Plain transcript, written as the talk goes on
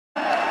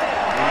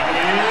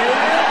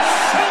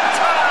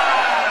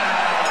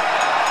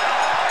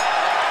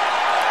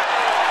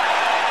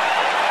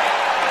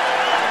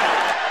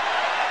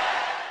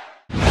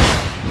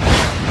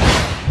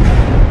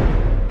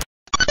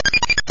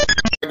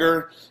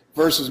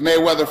versus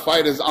Mayweather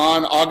fight is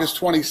on August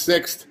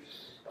 26th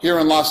here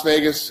in Las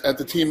Vegas at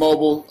the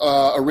T-Mobile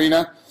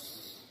Arena.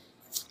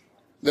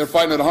 They're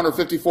fighting at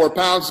 154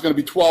 pounds. It's going to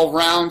be 12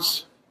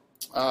 rounds.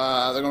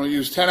 They're going to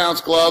use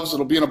 10-ounce gloves.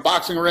 It'll be in a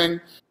boxing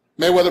ring.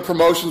 Mayweather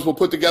Promotions will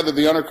put together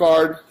the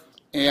undercard,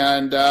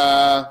 and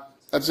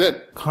that's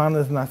it.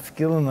 Conor's not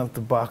skilled enough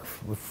to box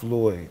with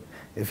Floyd.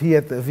 If he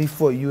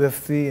fought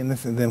UFC and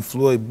then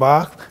Floyd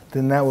boxed,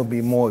 then that would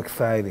be more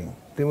exciting.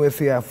 Then we'll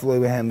see how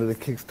Floyd would handle the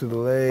kicks to the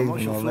legs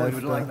and all that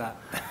stuff. Like that.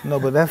 No,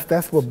 but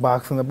that's what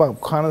boxing is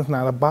about. Conor's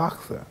not a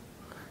boxer.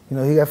 You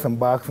know, he got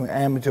some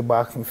amateur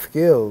boxing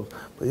skills,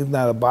 but he's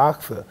not a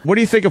boxer. What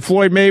do you think of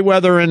Floyd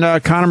Mayweather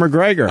and Conor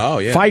McGregor? Oh,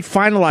 yeah. Fight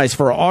finalized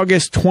for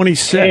August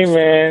 26th. Hey,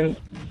 man,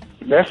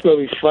 that's going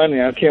to be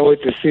funny. I can't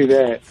wait to see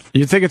that.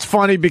 You think it's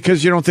funny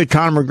because you don't think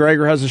Conor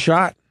McGregor has a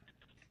shot?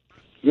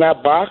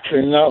 Not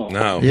boxing, no.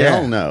 No.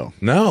 Yeah. No.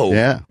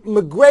 Yeah.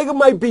 McGregor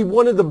might be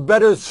one of the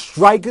better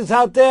strikers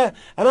out there,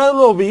 and I don't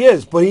know if he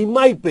is, but he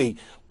might be.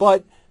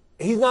 But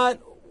he's not.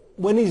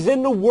 When he's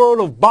in the world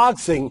of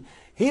boxing,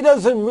 he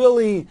doesn't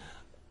really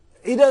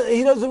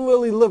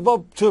live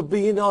up to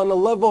being on the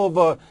level of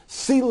a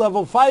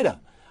C-level fighter.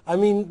 I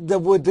mean,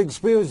 with the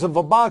experience of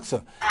a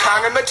boxer.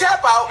 Conor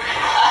McGregor.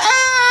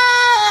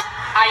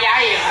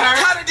 It hurt.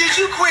 Conor, did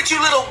you quit,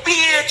 you little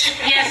bitch?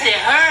 Yes, it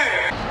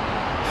hurt.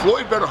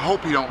 Floyd better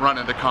hope he don't run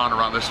into Conor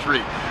on the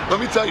street.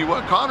 Let me tell you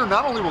what, Conor,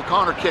 not only will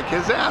Conor kick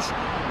his ass,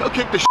 he'll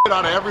kick the shit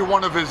out of every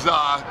one of his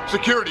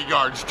security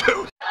guards,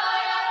 too.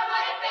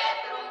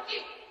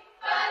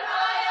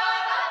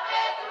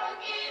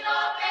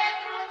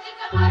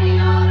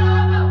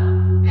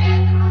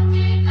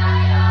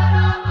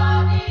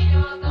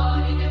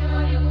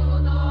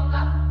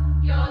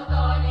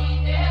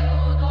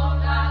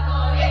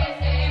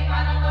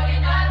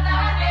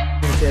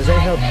 As I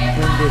helped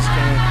bring this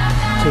game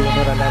to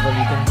another level,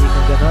 they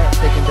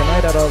can deny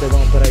that all they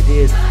want, but I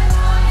did.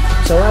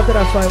 So after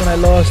that fight when I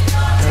lost,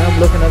 and I'm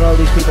looking at all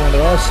these people and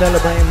they're all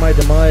celebrating my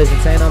demise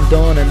and saying I'm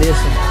done and this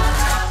and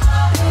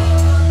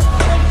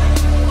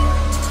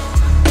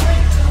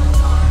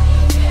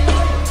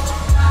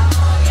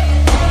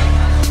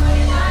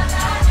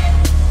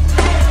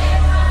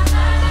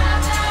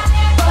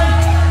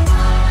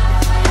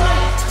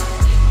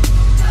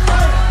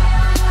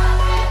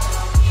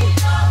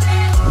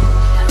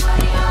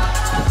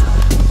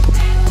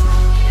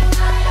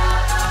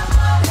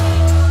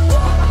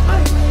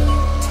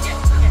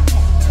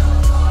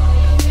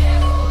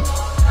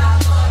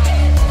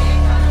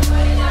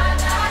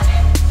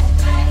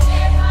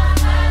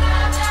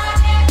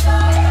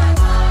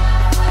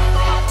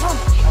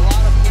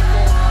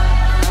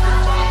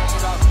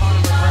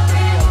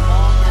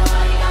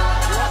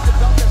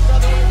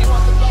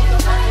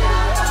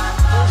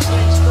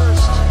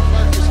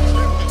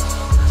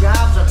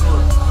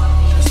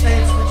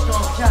Staying switched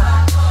on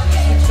job.